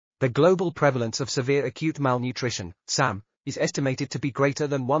The global prevalence of severe acute malnutrition, SAM, is estimated to be greater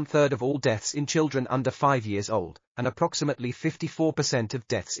than 1/3 of all deaths in children under 5 years old, and approximately 54% of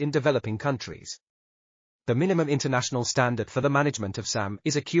deaths in developing countries. The minimum international standard for the management of SAM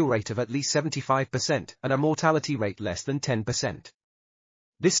is a cure rate of at least 75% and a mortality rate less than 10%.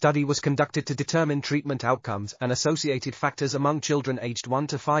 This study was conducted to determine treatment outcomes and associated factors among children aged 1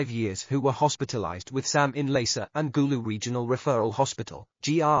 to 5 years who were hospitalized with SAM in Lacor and Gulu Regional Referral Hospital,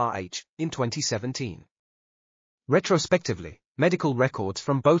 GRRH, in 2017. Retrospectively, medical records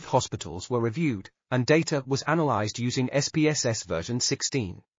from both hospitals were reviewed, and data was analyzed using SPSS version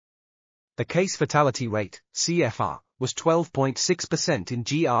 16. The case fatality rate, CFR, was 12.6% in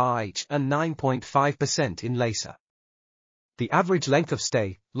GRRH and 9.5% in Lacor. The average length of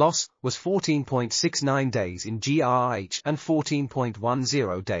stay, loss, was 14.69 days in GRRH and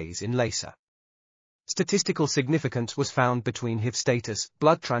 14.10 days in Lacor. Statistical significance was found between HIV status,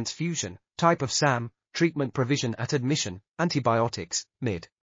 blood transfusion, type of SAM, treatment provision at admission, antibiotics, MID.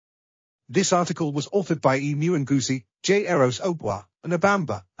 This article was authored by Muwanguzi, J. Eros, Oboi,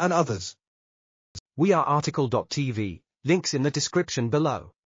 Nabbamba, and others. We are RTCLTV, links in the description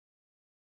below.